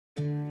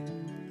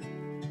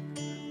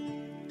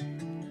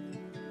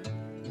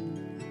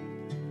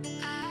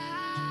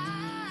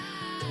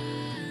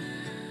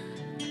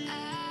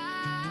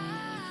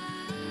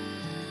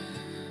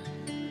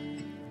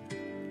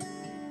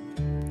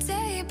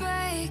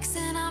breaks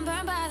and I'm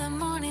burned by the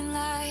morning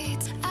light.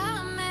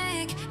 I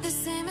make the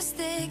same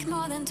mistake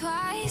more than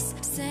twice.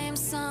 Same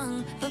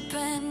song, but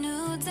brand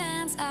new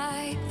dance.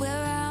 I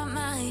wear out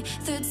my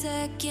third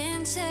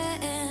second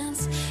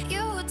chance.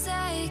 You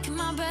take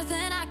my breath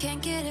and I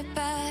can't get it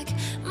back.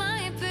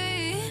 Might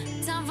be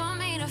time for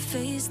me to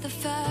face the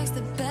facts.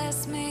 The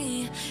best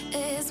me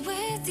is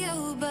with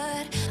you,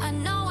 but I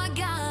know I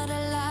got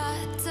a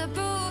lot to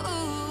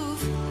prove.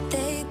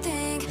 They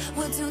think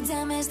we're too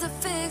damaged to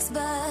fix,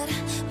 but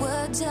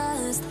we're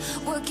just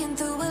working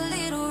through a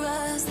little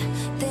rust.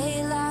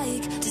 They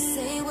like to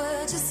say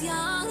we're just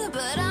young,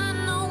 but I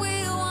know we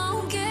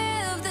won't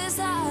give this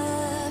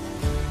up.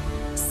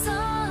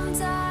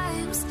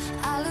 Sometimes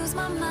I lose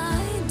my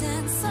mind,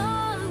 and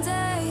some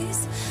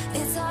days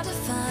it's hard to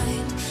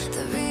find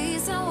the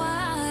reason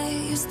why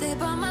you stay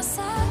by my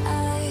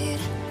side.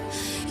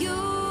 You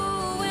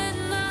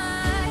and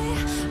I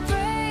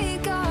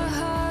break our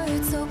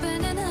hearts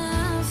open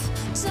enough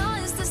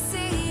just to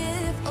see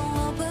if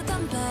we'll put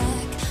them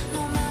back.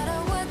 No matter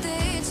what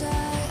they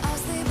try, I'll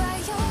stay by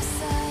your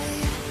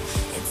side.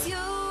 It's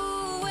you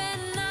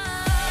and I.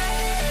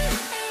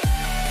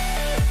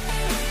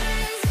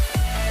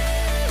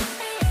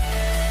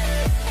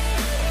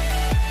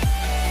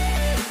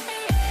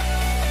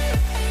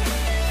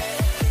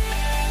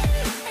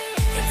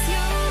 It's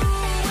you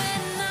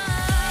and I.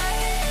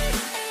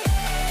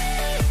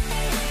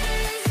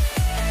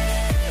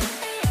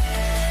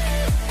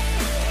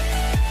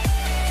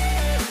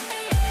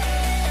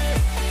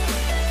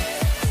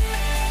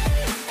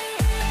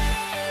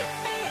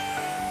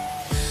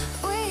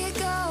 We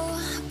go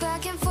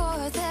back and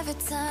forth every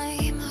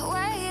time,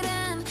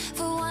 waiting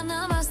for one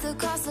of us to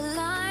cross the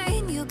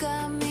line. You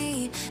got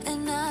me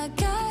and I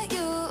got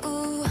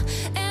you,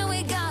 and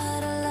we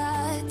got a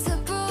lot to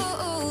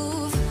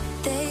prove.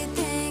 They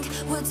think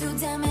we're too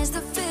damaged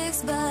to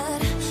fix,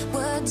 but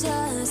we're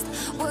just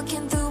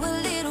working through a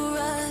little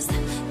rust.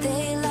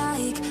 They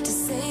like to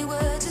say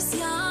we're just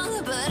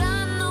young, but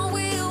I know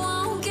we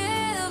won't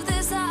give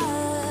this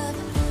up.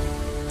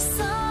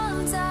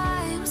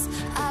 Sometimes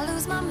I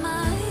lose my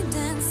mind,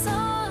 and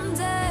some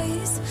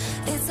days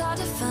it's hard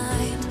to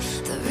find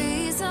the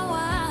reason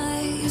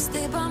why you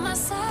stay by my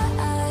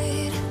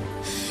side.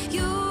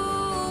 You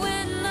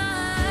and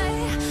I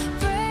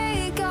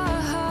break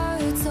our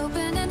hearts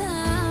open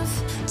enough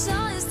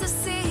just to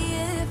see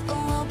if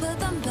we'll put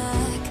them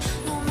back.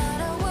 No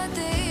matter what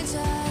they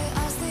try,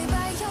 I'll stay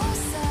by your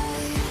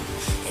side.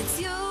 It's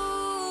you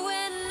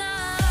and I.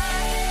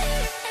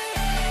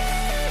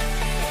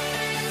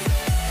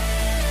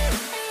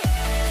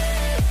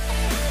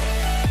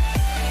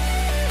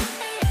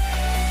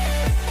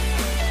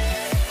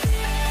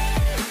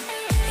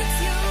 It's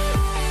you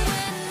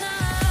and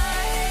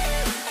I.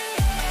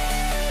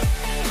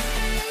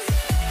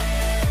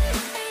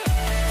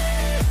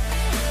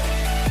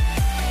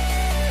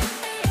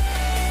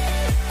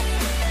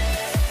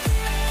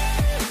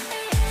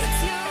 It's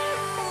you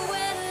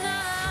and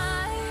I.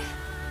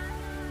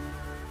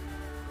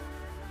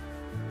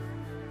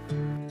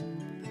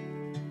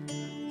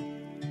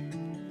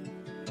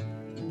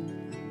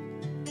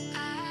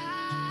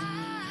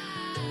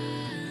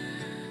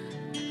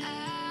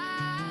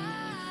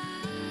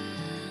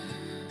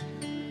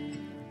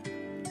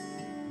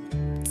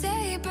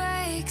 Day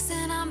breaks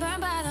and I'm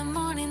burned by the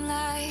morning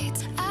light.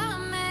 I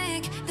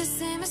make the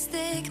same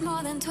mistake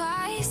more than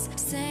twice.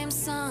 Same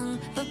song,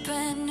 but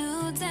brand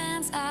new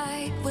dance.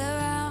 I wear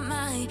out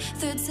my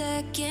third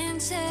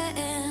second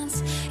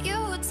chance. You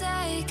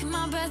take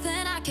my breath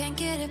and I can't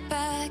get it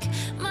back.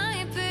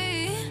 Might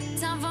be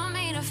time for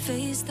me to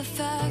face the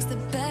facts. The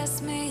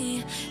best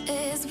me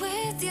is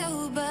with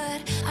you, but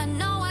I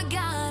know I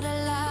got a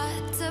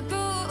lot to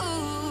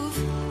prove.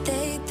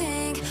 They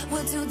think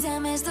we're too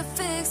damaged to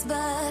fix,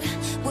 but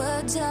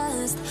we're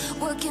just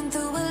working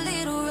through a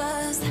little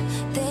rust.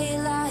 They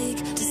like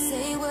to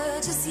say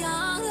we're just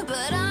young,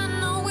 but I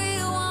know we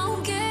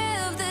won't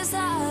give this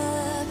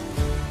up.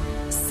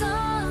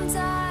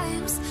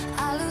 Sometimes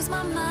I lose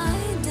my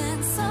mind,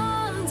 and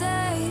some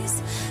days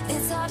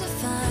it's hard to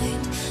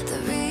find the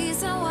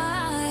reason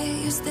why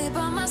you stay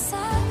by my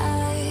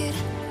side.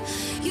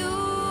 You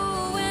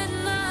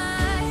and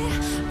I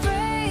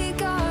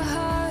break our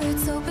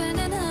hearts open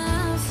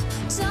enough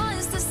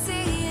just to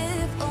see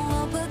if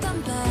we'll put them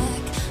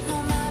back. No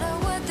matter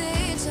what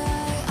they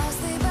try, I'll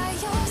stay by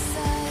your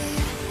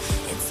side.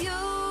 It's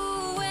you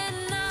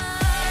and I.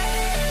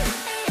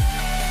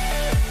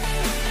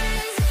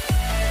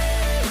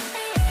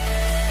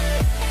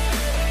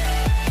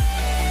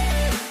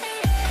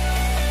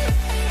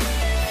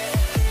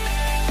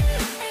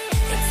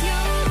 It's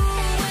you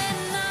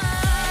and I.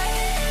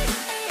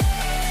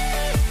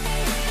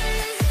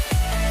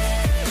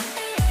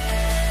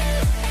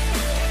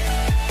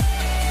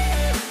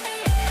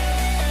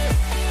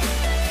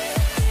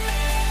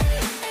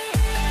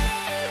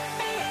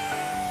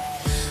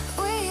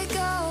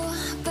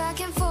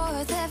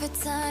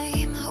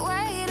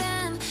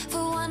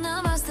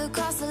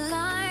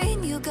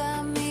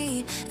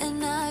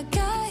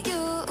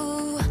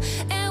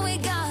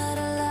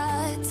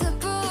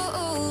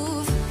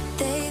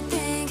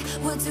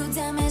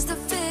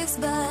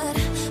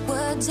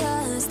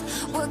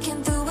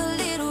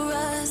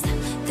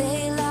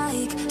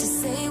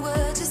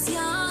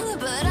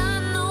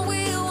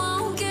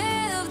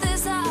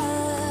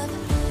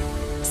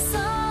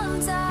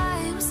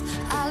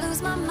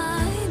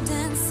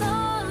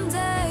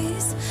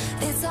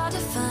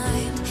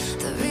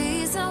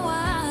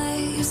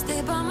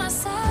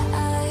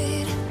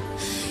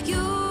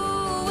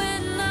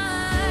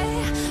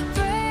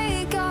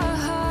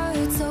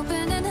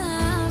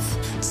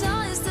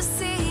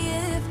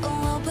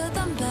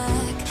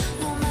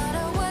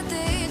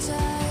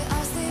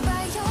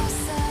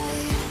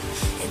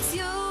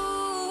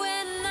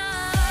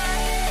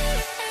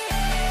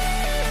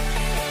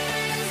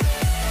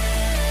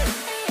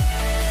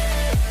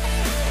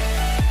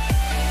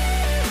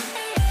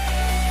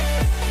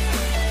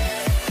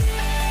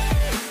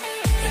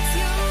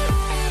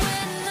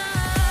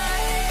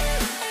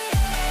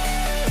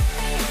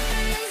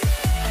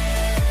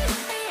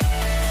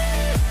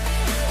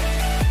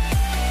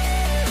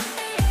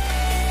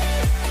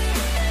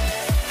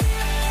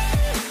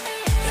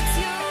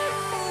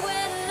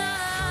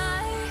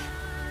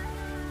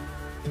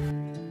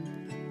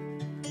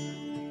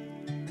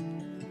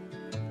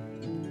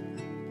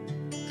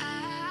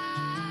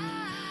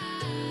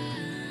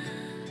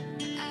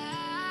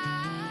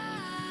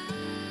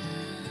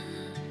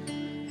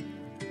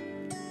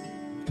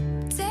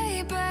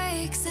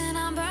 breaks and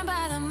I'm burned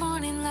by the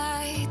morning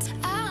light.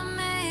 I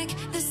make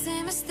the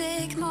same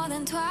mistake more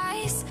than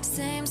twice.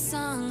 Same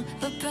song,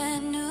 but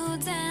brand new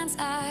dance.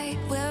 I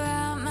wear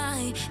out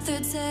my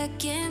third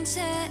second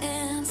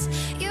chance.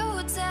 You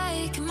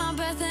take my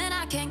breath and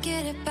I can't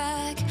get it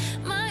back.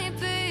 Might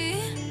be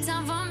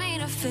time for me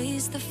to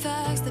face the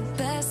facts. The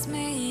best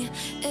me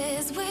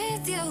is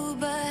with you,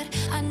 but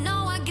I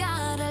know I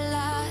got a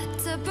lot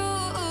to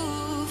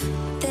prove.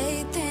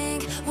 They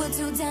think we're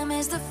too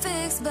damaged to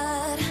fix,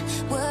 but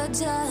we're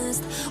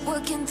just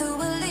working through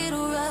a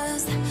little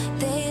rust.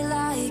 They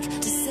like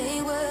to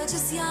say we're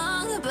just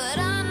young, but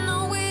I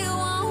know we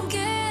won't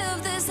give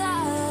this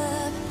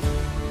up.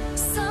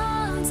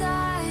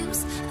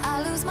 Sometimes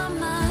I lose my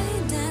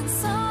mind, and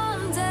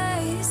some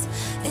days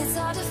it's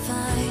hard to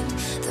find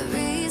the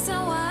reason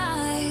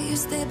why you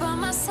stay by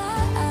my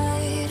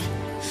side.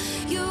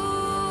 You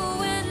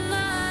and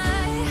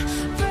I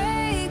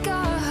break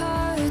our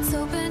hearts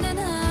open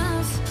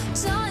enough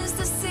just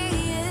to see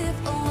if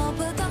we'll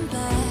put them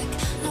back.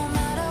 No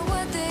matter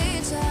what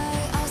they try,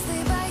 I'll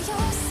stay by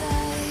your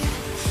side.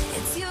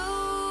 It's you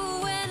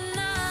and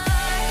I.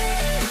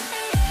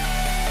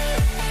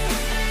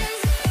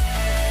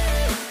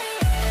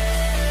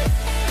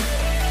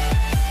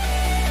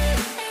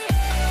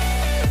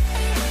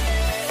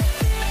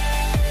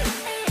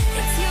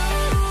 It's you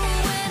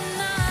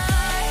and I.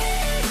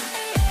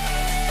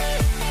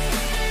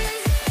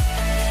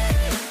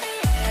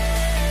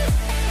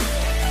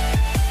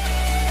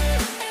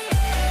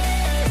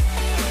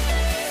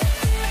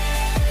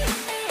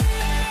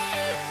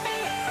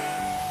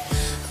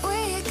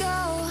 We go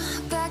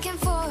back and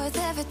forth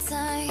every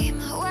time,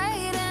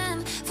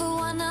 waiting for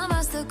one of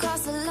us to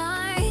cross the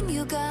line.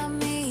 You got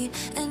me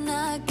and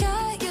I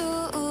got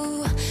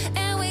you,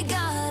 and we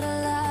got a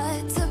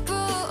lot to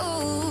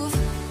prove.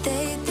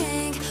 They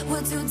think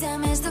we're too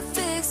damaged to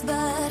fix,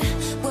 but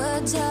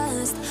we're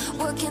just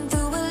working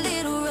through a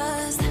little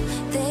rust.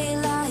 They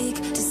like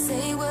to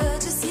say we're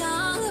just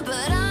young,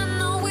 but I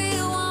know we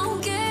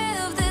won't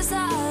give this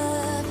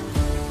up.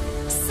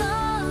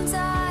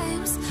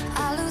 Sometimes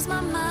I lose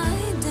my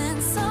mind,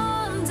 and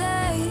some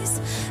days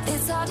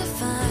it's hard to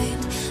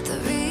find the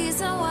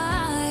reason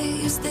why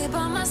you stay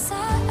by my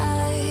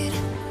side.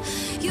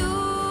 You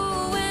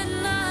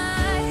and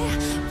I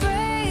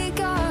break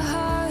our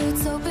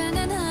hearts open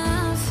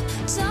enough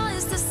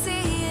just to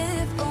see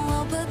if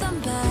we'll put them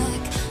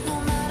back. No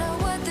matter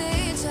what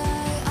they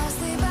try, I'll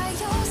stay by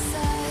your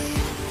side.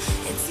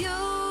 It's you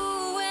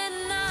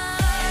and I.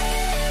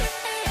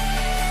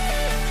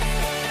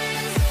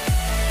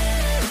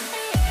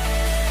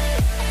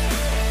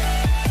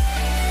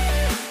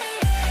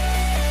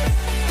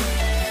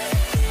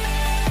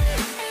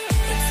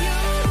 It's you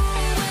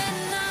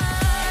and I.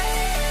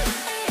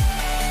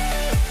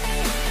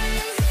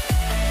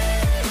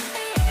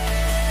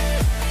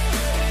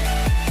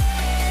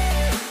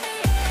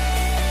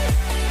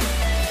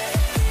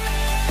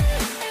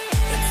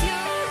 It's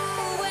you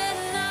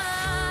and I.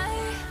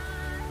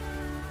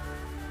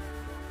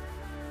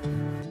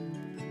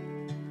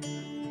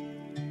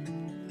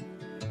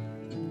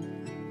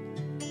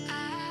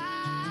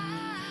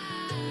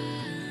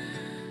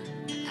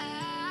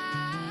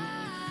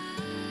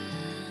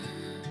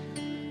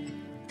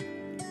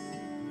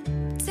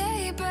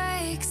 Day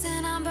breaks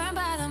and I'm burned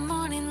by the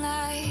morning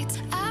light.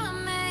 I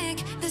make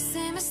the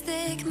same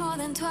mistake more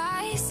than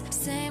twice.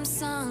 Same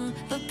song,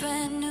 but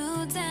brand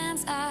new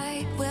dance.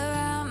 I wear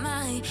out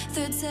my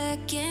third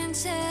second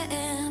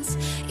chance.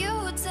 You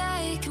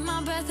take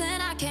my breath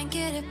and I can't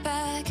get it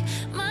back.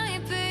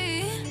 Might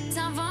be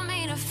time for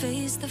me to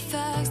face the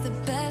facts. The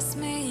best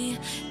me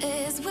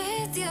is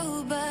with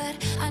you, but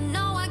I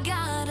know I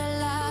got a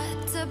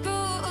lot to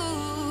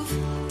prove.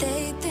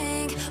 They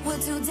think we're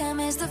too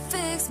damaged to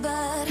fix,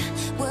 but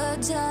we're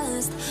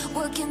just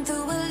working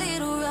through a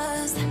little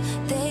rust.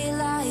 They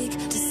like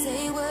to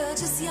say we're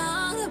just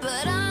young,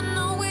 but I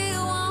know we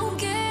won't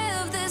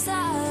give this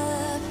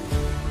up.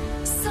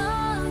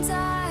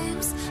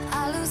 Sometimes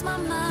I lose my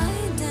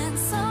mind, and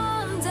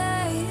some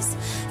days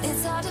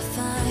it's hard to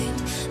find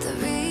the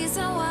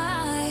reason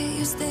why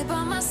you stay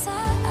by my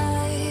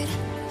side.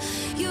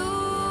 You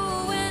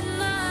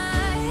and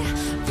I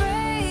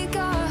break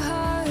our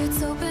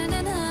hearts open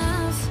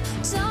enough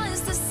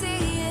just to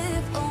see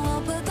if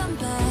we'll put them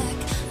back.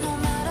 No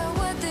matter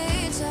what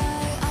they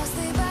try, I'll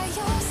stay by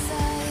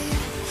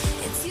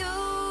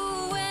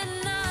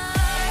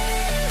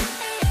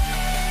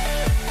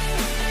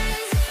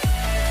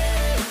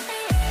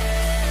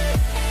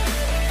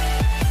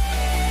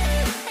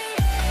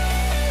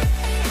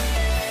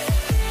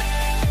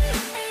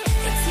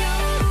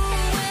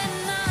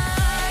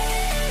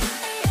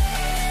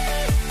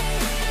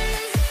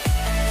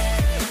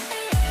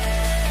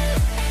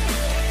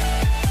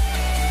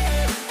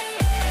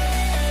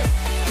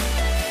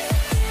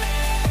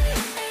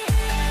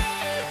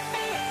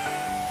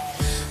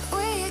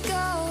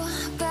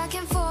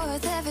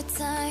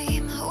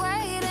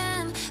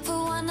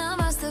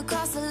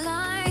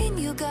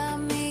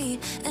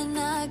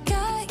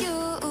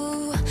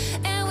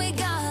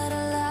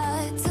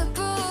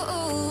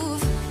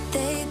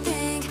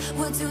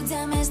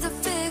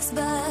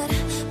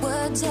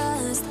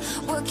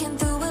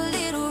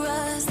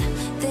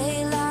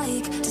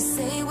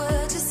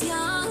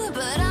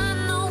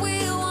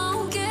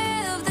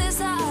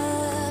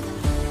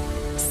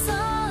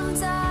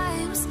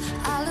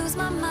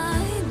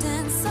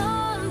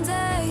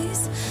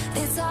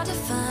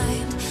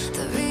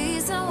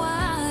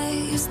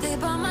stay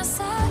by my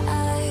side.